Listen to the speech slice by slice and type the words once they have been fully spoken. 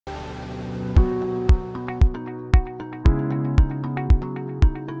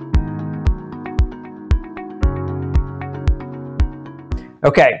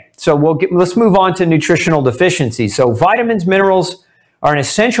Okay, so let's move on to nutritional deficiencies. So vitamins, minerals are an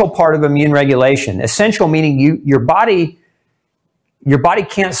essential part of immune regulation. Essential meaning your body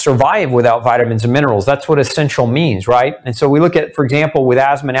can't survive without vitamins and minerals. That's what essential means, right? And so we look at, for example, with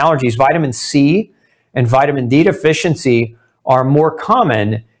asthma and allergies, vitamin C and vitamin D deficiency are more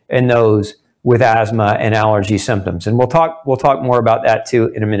common in those with asthma and allergy symptoms. And we'll talk more about that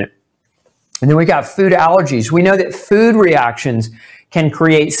too in a minute. And then we got food allergies. We know that food reactions can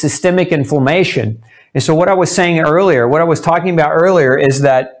create systemic inflammation. And so what I was saying earlier, what I was talking about earlier is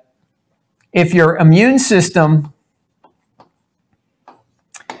that if your immune system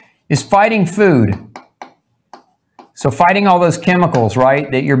is fighting food, so fighting all those chemicals, right,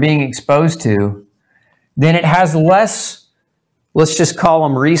 that you're being exposed to, then it has less, let's just call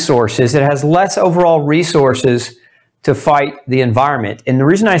them resources. It has less overall resources to fight the environment. And the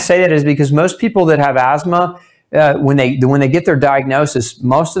reason I say that is because most people that have asthma, when they get their diagnosis,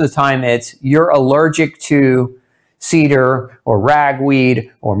 most of the time it's you're allergic to cedar or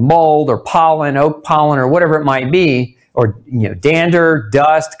ragweed or mold or pollen, oak pollen, or whatever it might be, or dander,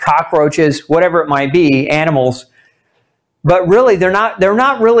 dust, cockroaches, whatever it might be, animals. But really, they're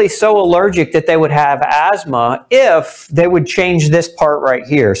not really so allergic that they would have asthma if they would change this part right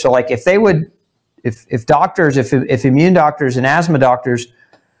here. So like if they would, if immune doctors and asthma doctors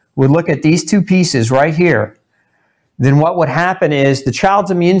would look at these two pieces right here, then what would happen is the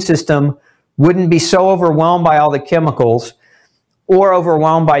child's immune system wouldn't be so overwhelmed by all the chemicals or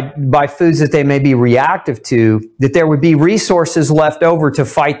overwhelmed by foods that they may be reactive to, that there would be resources left over to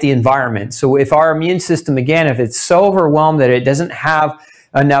fight the environment. So if our immune system, again, if it's so overwhelmed that it doesn't have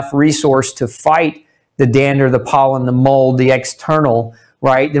enough resource to fight the dander, the pollen, the mold, the external,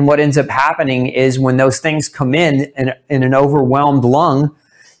 right, then what ends up happening is when those things come in an overwhelmed lung,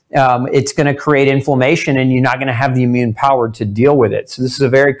 it's going to create inflammation and you're not going to have the immune power to deal with it. So this is a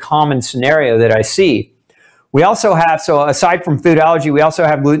very common scenario that I see. We also have, so aside from food allergy, we also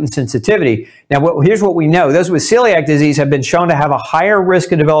have gluten sensitivity. Now, here's what we know. Those with celiac disease have been shown to have a higher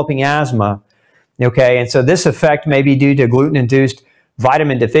risk of developing asthma. Okay, and so this effect may be due to gluten-induced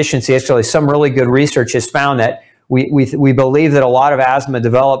vitamin deficiency. Actually, some really good research has found that we believe that a lot of asthma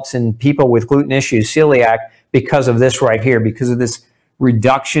develops in people with gluten issues, celiac, because of this right here, because of this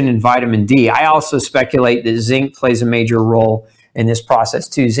reduction in vitamin D. I also speculate that zinc plays a major role in this process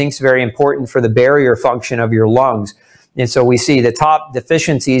too. Zinc's very important for the barrier function of your lungs. And so we see the top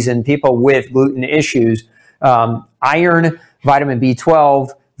deficiencies in people with gluten issues, iron, vitamin B12,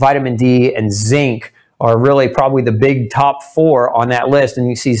 vitamin D, and zinc are really probably the big top four on that list. And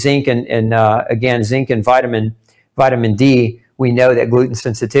you see zinc and again, zinc and vitamin D. We know that gluten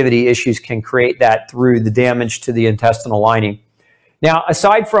sensitivity issues can create that through the damage to the intestinal lining. Now,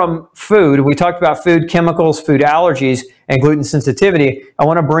 aside from food, we talked about food chemicals, food allergies, and gluten sensitivity. I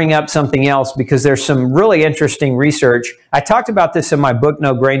want to bring up something else because there's some really interesting research. I talked about this in my book,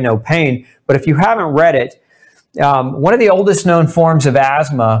 No Grain, No Pain, but if you haven't read it, one of the oldest known forms of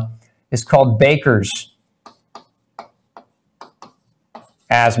asthma is called Baker's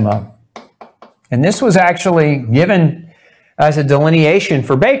asthma. And this was actually given as a delineation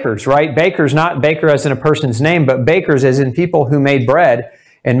for bakers, right? Bakers, not baker as in a person's name, but bakers as in people who made bread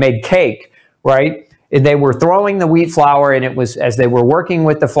and made cake, right? And they were throwing the wheat flour, and it was, as they were working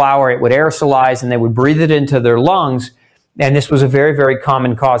with the flour, it would aerosolize and they would breathe it into their lungs. And this was a very, very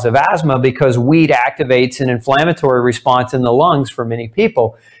common cause of asthma because wheat activates an inflammatory response in the lungs for many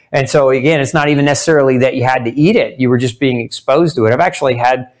people. And so again, it's not even necessarily that you had to eat it. You were just being exposed to it. I've actually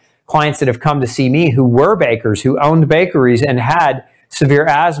had clients that have come to see me who were bakers, who owned bakeries and had severe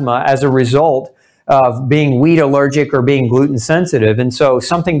asthma as a result of being wheat allergic or being gluten sensitive. And so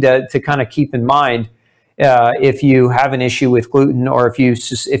something to kind of keep in mind if you have an issue with gluten, or if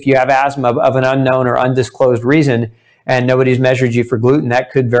you have asthma of an unknown or undisclosed reason and nobody's measured you for gluten, that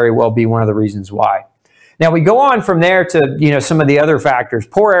could very well be one of the reasons why. Now we go on from there to some of the other factors.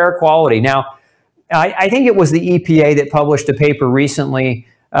 Poor air quality. Now I think it was the EPA that published a paper recently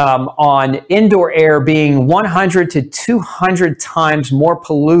on indoor air being 100 to 200 times more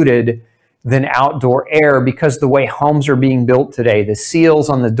polluted than outdoor air because the way homes are being built today. The seals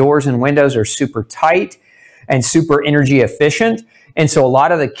on the doors and windows are super tight and super energy efficient. And so a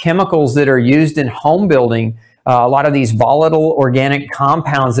lot of the chemicals that are used in home building, a lot of these volatile organic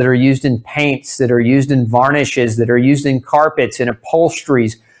compounds that are used in paints, that are used in varnishes, that are used in carpets and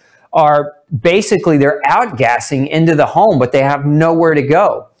upholsteries, are basically, they're outgassing into the home, but they have nowhere to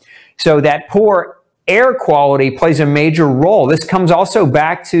go. So that poor air quality plays a major role. This comes also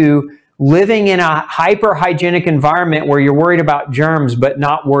back to living in a hyper-hygienic environment where you're worried about germs but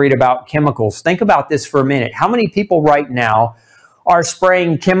not worried about chemicals. Think about this for a minute. How many people right now are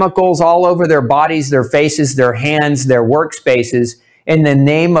spraying chemicals all over their bodies, their faces, their hands, their workspaces in the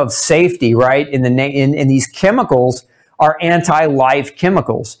name of safety, right? And these chemicals are anti-life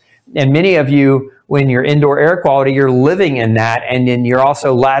chemicals. And many of you, when you're indoor air quality, you're living in that, and then you're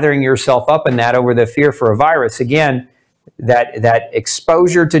also lathering yourself up in that over the fear for a virus. Again, that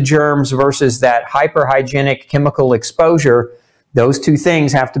exposure to germs versus that hyperhygienic chemical exposure, those two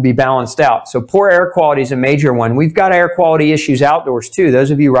things have to be balanced out. So poor air quality is a major one. We've got air quality issues outdoors too. Those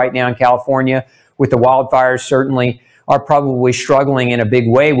of you right now in California with the wildfires certainly are probably struggling in a big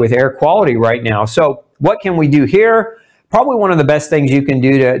way with air quality right now. So what can we do here? Probably one of the best things you can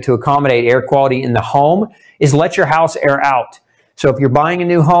do to accommodate air quality in the home is let your house air out. So if you're buying a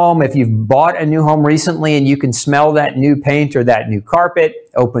new home, if you've bought a new home recently and you can smell that new paint or that new carpet,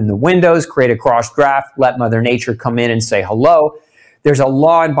 open the windows, create a cross draft, let Mother Nature come in and say hello. There's a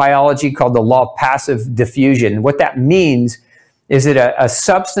law in biology called the Law Passive Diffusion. What that means is that a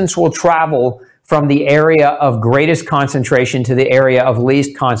substance will travel from the area of greatest concentration to the area of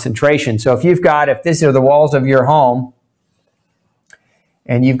least concentration. So if these are the walls of your home,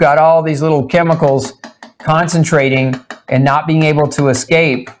 and you've got all these little chemicals concentrating and not being able to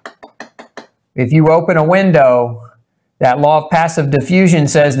escape, if you open a window, that law of passive diffusion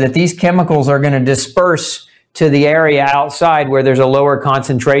says that these chemicals are going to disperse to the area outside where there's a lower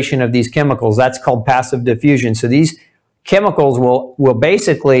concentration of these chemicals. That's called passive diffusion. So these chemicals will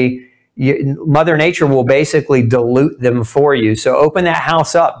basically, Mother Nature will basically dilute them for you. So open that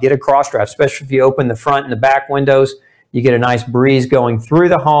house up, get a cross draft, especially if you open the front and the back windows. You get a nice breeze going through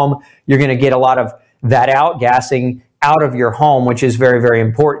the home. You're going to get a lot of that outgassing out of your home, which is very, very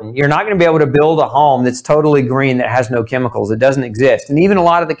important. You're not going to be able to build a home that's totally green that has no chemicals. It doesn't exist. And even a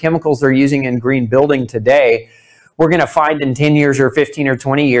lot of the chemicals they're using in green building today, we're going to find in 10 years or 15 or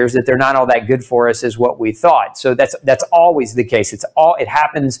 20 years that they're not all that good for us as what we thought. So that's always the case. It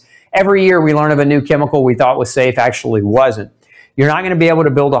happens every year. We learn of a new chemical we thought was safe, actually wasn't. You're not going to be able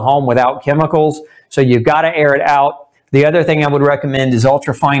to build a home without chemicals, so you've got to air it out. The other thing I would recommend is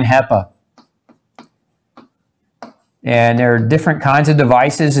ultrafine HEPA. And there are different kinds of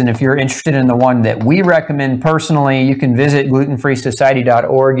devices, and if you're interested in the one that we recommend personally, you can visit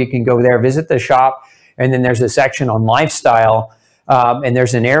glutenfreesociety.org. You can go there, visit the shop, and then there's a section on lifestyle, and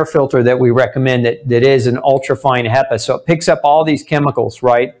there's an air filter that we recommend that is an ultrafine HEPA. So it picks up all these chemicals,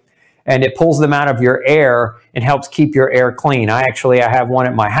 right? And it pulls them out of your air and helps keep your air clean. I have one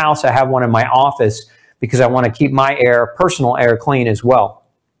at my house. I have one in my office because I want to keep my personal air clean as well.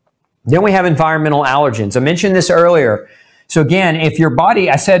 Then we have environmental allergens. I mentioned this earlier. So again, if your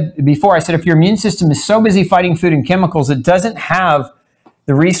body, I said if your immune system is so busy fighting food and chemicals, it doesn't have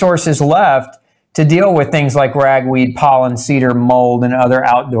the resources left to deal with things like ragweed, pollen, cedar, mold, and other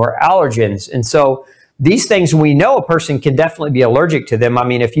outdoor allergens. And so these things, we know a person can definitely be allergic to them. I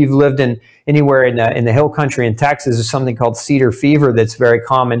mean, if you've lived anywhere in the hill country in Texas, there's something called Cedar Fever that's very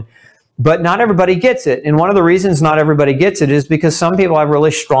common. But not everybody gets it. And one of the reasons not everybody gets it is because some people have really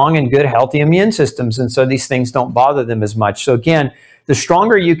strong and good, healthy immune systems. And so these things don't bother them as much. So again, the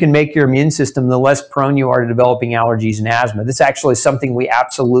stronger you can make your immune system, the less prone you are to developing allergies and asthma. This actually is something we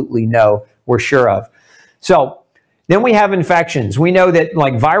absolutely know, we're sure of. So then we have infections. We know that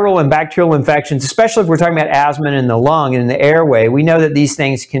like viral and bacterial infections, especially if we're talking about asthma in the lung and in the airway, we know that these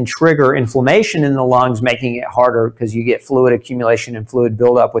things can trigger inflammation in the lungs, making it harder because you get fluid accumulation and fluid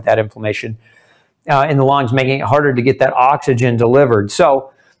buildup with that inflammation in the lungs, making it harder to get that oxygen delivered.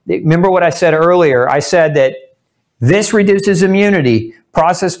 So remember what I said earlier. I said that this reduces immunity.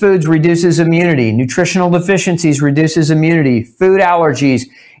 Processed foods reduces immunity. Nutritional deficiencies reduces immunity. Food allergies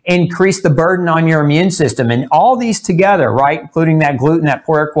increase the burden on your immune system. And all these together, right, including that gluten, that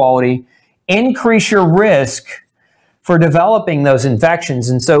poor air quality, increase your risk for developing those infections.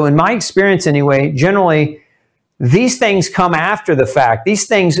 And so in my experience anyway, generally, these things come after the fact. These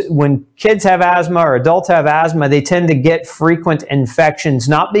things, when kids have asthma or adults have asthma, they tend to get frequent infections,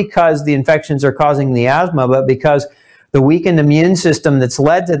 not because the infections are causing the asthma, but because the weakened immune system that's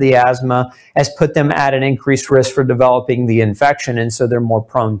led to the asthma has put them at an increased risk for developing the infection, and so they're more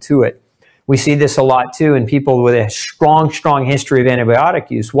prone to it. We see this a lot too in people with a strong history of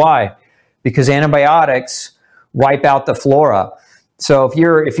antibiotic use. Why? Because antibiotics wipe out the flora. So if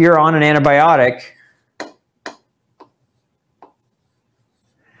you're on an antibiotic,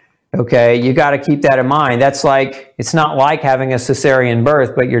 okay, you got to keep that in mind. That's like, it's not like having a cesarean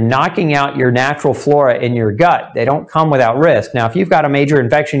birth, but you're knocking out your natural flora in your gut. They don't come without risk. Now, if you've got a major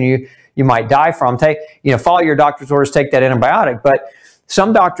infection you might die from, follow your doctor's orders, take that antibiotic. But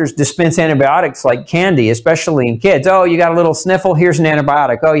some doctors dispense antibiotics like candy, especially in kids. Oh, you got a little sniffle, here's an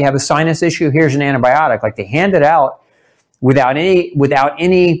antibiotic. Oh, you have a sinus issue, here's an antibiotic. Like they hand it out without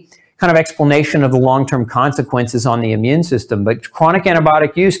any kind of explanation of the long-term consequences on the immune system. But chronic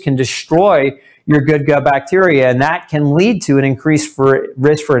antibiotic use can destroy your good gut bacteria, and that can lead to an increased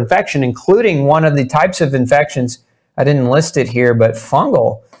risk for infection, including one of the types of infections, I didn't list it here, but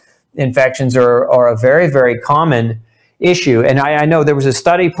fungal infections are a very, very common issue. And I know there was a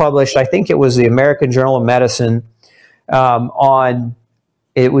study published, I think it was the American Journal of Medicine, the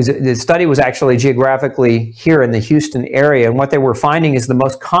study was actually geographically here in the Houston area, and what they were finding is the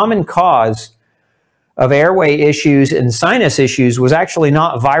most common cause of airway issues and sinus issues was actually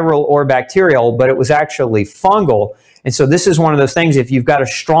not viral or bacterial, but it was actually fungal. And so this is one of those things, if you've got a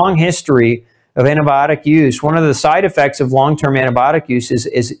strong history of antibiotic use, one of the side effects of long-term antibiotic use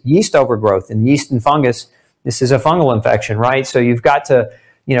is yeast overgrowth, and yeast and fungus, this is a fungal infection, right? So you've got to,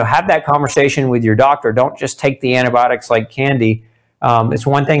 have that conversation with your doctor. Don't just take the antibiotics like candy. It's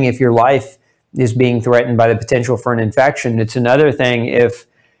one thing if your life is being threatened by the potential for an infection. It's another thing if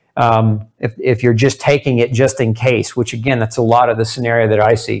you're just taking it just in case, which again, that's a lot of the scenario that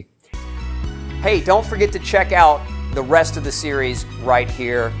I see. Hey, don't forget to check out the rest of the series right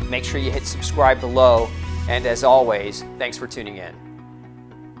here. Make sure you hit subscribe below. And as always, thanks for tuning in.